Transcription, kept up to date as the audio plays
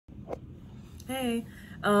Hey,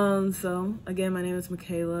 so again, my name is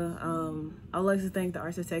Mykala. I would like to thank the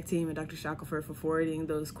Arts and Tech team and Dr. Shackelford for forwarding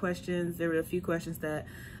those questions. There were a few questions that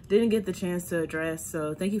didn't get the chance to address,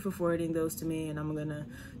 so thank you for forwarding those to me, and I'm gonna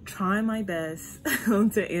try my best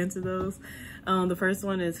to answer those. The first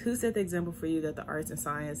one is, who set the example for you that the arts and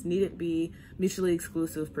science needn't be mutually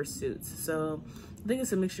exclusive pursuits? So I think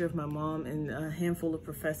it's a mixture of my mom and a handful of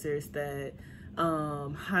professors that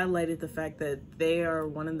highlighted the fact that they are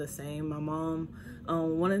one and the same. My mom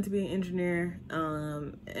wanted to be an engineer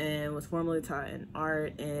and was formerly taught in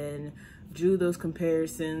art and drew those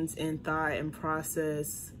comparisons in thought and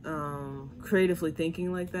process, creatively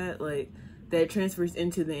thinking like that transfers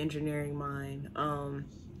into the engineering mind.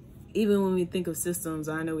 Even when we think of systems,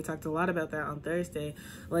 I know we talked a lot about that on Thursday,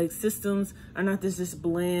 like systems are not this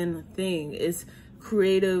bland thing. It's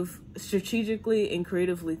strategically and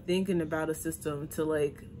creatively thinking about a system to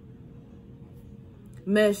like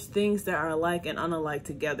mesh things that are alike and unalike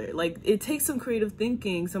together. Like it takes some creative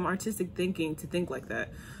thinking, some artistic thinking to think like that.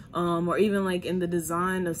 Or even like in the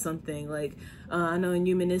design of something, like I know in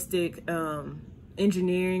humanistic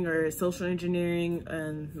engineering or social engineering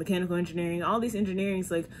and mechanical engineering, all these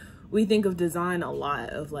engineerings, like we think of design a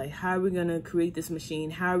lot of like, how are we going to create this machine?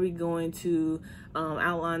 How are we going to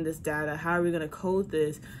outline this data? How are we going to code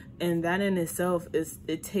this? And that in itself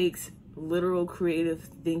it takes literal creative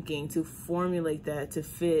thinking to formulate that to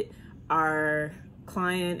fit our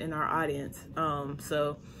client and our audience.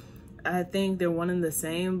 So I think they're one and the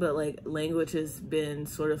same, but like language has been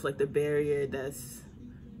sort of like the barrier that's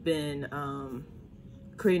been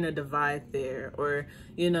creating a divide there. Or,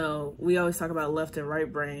 you know, we always talk about left and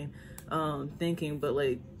right brain thinking, but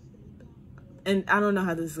like, and I don't know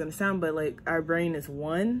how this is gonna sound, but like our brain is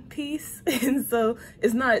one piece and so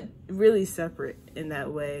it's not really separate in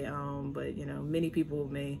that way. But you know, many people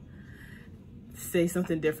may say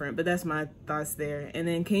something different, but that's my thoughts there. And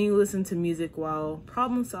then, can you listen to music while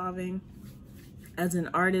problem solving as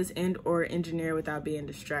an artist and or engineer without being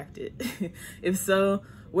distracted? If so,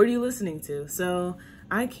 what are you listening to? So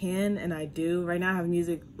I can, and I do. Right now I have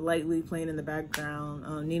music lightly playing in the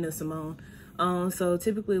background, Nina Simone. So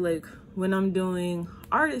typically, like when I'm doing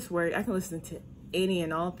artist work, I can listen to any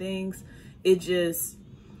and all things. It just,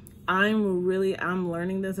 I'm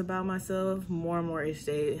learning this about myself more and more each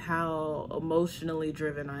day, how emotionally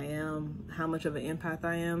driven I am, how much of an empath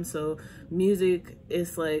I am. So music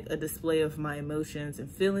is like a display of my emotions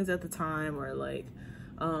and feelings at the time, or like,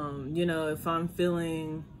 you know, if I'm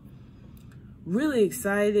feeling really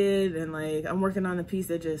excited and like I'm working on a piece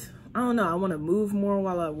that just, I don't know, I want to move more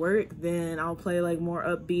while I work, then I'll play like more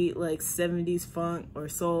upbeat, like 70s funk or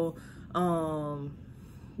soul,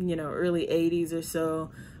 you know, early 80s or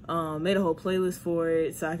so. Made a whole playlist for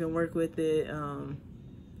it so I can work with it.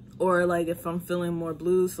 Or like if I'm feeling more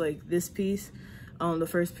blues, like this piece, the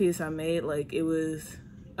first piece I made, like it was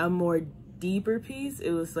a more deeper piece.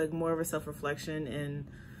 It was like more of a self-reflection and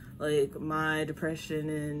like my depression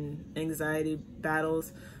and anxiety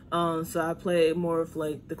battles. So I played more of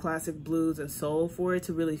like the classic blues and soul for it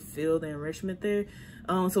to really feel the enrichment there.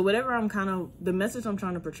 So whatever the message I'm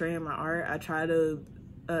trying to portray in my art, I try to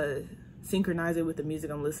synchronize it with the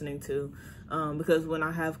music I'm listening to. Because when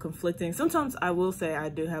I have conflicting, sometimes I will say I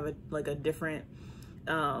do have a different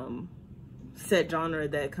set genre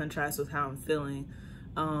that contrasts with how I'm feeling.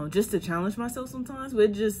 Just to challenge myself sometimes, but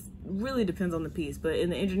it just really depends on the piece. But in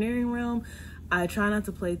the engineering realm, I try not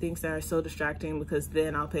to play things that are so distracting, because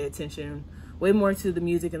then I'll pay attention way more to the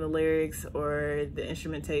music and the lyrics or the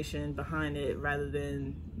instrumentation behind it rather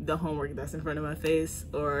than the homework that's in front of my face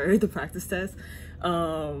or the practice test.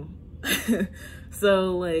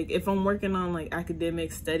 So like if I'm working on like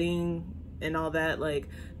academic studying and all that, like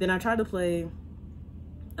then I try to play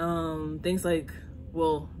things like,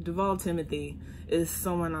 well, Duval Timothy is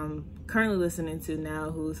someone I'm currently listening to now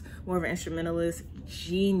who's more of an instrumentalist,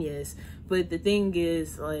 genius. But the thing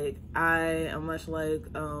is, like, I am much like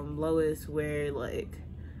Lois, where like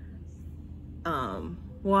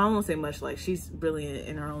well, I won't say much like, she's brilliant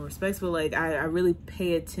in her own respects, but like I really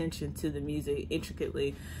pay attention to the music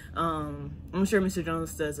intricately. I'm sure Mr.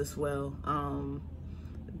 Jones does as well.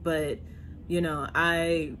 But you know,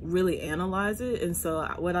 I really analyze it. And so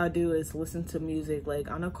what I do is listen to music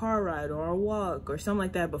like on a car ride or a walk or something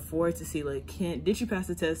like that before, to see like, did you pass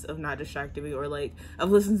the test of not distracting me? Or like, I've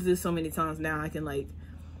listened to this so many times now, I can like,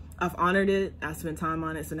 I've honored it, I spent time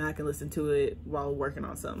on it, so now I can listen to it while working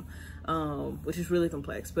on something, which is really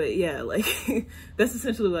complex. But yeah, like that's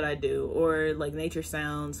essentially what I do. Or like nature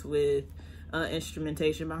sounds with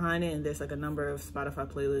instrumentation behind it, and there's like a number of Spotify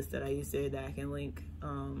playlists that I use there that I can link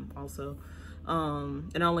also.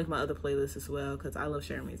 And I'll link my other playlists as well because I love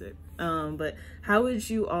sharing music. But how would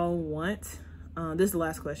you all want, this is the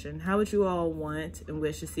last question, how would you all want and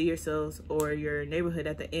wish to see yourselves or your neighborhood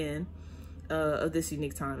at the end of this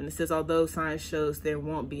unique time? And it says, although science shows there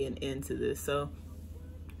won't be an end to this. So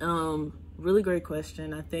really great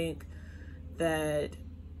question. I think that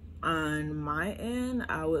on my end,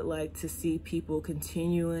 I would like to see people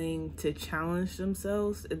continuing to challenge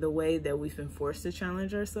themselves in the way that we've been forced to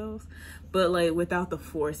challenge ourselves, but like without the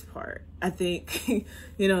force part. I think,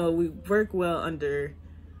 you know, we work well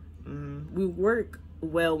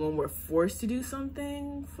when we're forced to do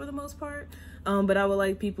something for the most part. But I would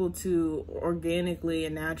like people to organically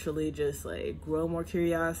and naturally just like grow more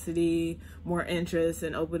curiosity, more interest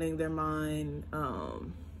in opening their mind,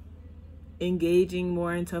 engaging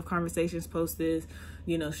more in tough conversations post this,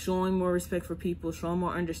 you know, showing more respect for people, showing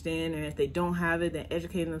more understanding, and if they don't have it, then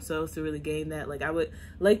educating themselves to really gain that. Like, I would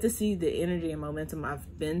like to see the energy and momentum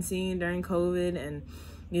I've been seeing during COVID and,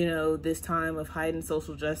 you know, this time of heightened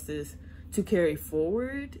social justice to carry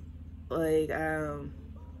forward. Like,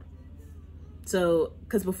 so,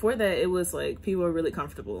 because before that, it was like people were really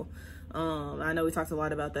comfortable. I know we talked a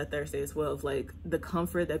lot about that Thursday as well, of like the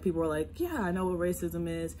comfort that people were like, yeah, I know what racism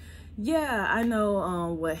is. Yeah, I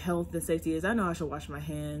know what health and safety is. I know I should wash my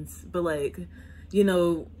hands. But like, you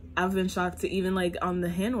know, I've been shocked to even like on the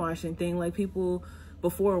hand washing thing, like people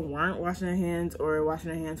before weren't washing their hands or washing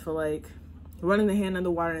their hands for like running the hand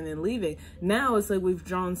under water and then leaving. Now it's like we've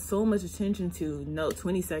drawn so much attention to, no,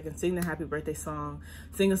 20 seconds, sing the happy birthday song,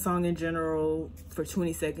 sing a song in general for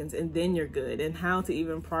 20 seconds, and then you're good, and how to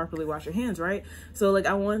even properly wash your hands, right? So like,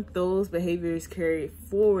 I want those behaviors carried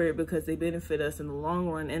forward because they benefit us in the long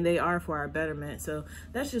run and they are for our betterment. So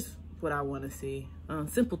that's just what I want to see.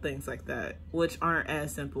 Simple things like that, which aren't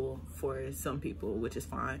as simple for some people, which is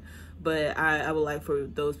fine. But I would like for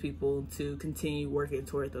those people to continue working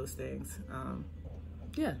toward those things.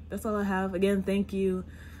 Yeah, that's all I have. Again, thank you.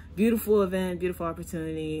 Beautiful event, beautiful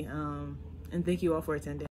opportunity. And thank you all for attending.